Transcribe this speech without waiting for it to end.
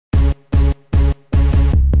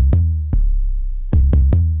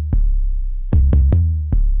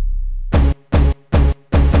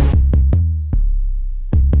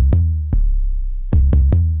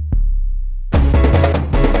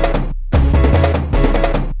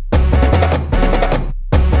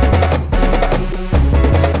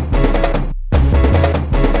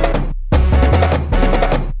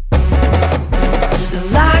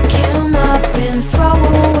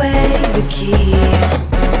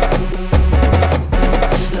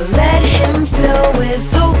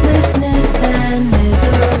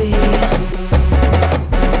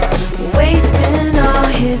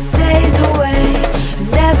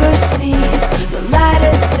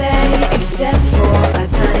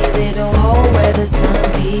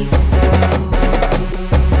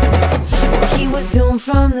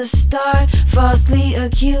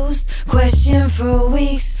accused, questioned for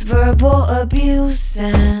weeks, verbal abuse,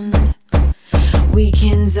 and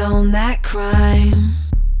weekends on that crime.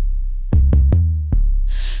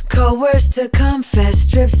 Coerced to confess,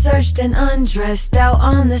 strip searched and undressed, out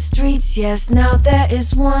on the streets, yes, now there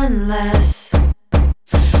is one less.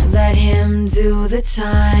 Let him do the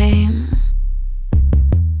time.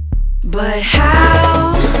 But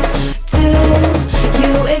how do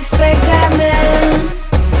you expect that man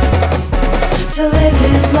to live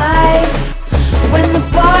his life when the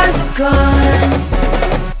bars are gone?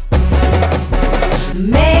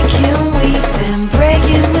 Make him weep and break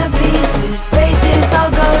him to pieces. Faith is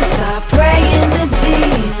all gone, stop praying to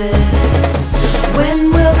Jesus.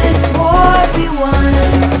 When will this war be won?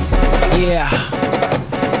 Yeah,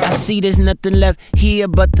 I see there's nothing left here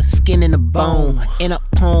but the skin and the bone. In a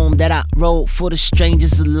poem that I wrote for the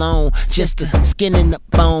strangers alone. Just the skin and the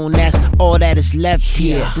bone, that's all that is left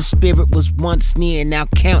here. The spirit was once near, now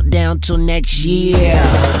count down till next year.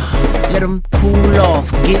 Let them cool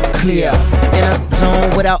off, get clear. In a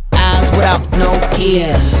zone without eyes, without no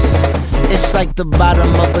ears. It's like the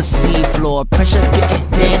bottom of a sea floor. Pressure getting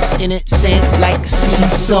dance in its sense like a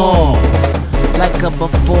seesaw. Like a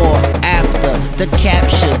before, after, the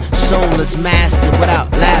caption. Soul is mastered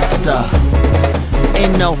without laughter.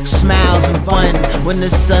 Ain't no smiles and fun. When the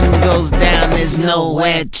sun goes down, there's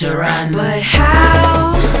nowhere to run. But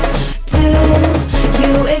how do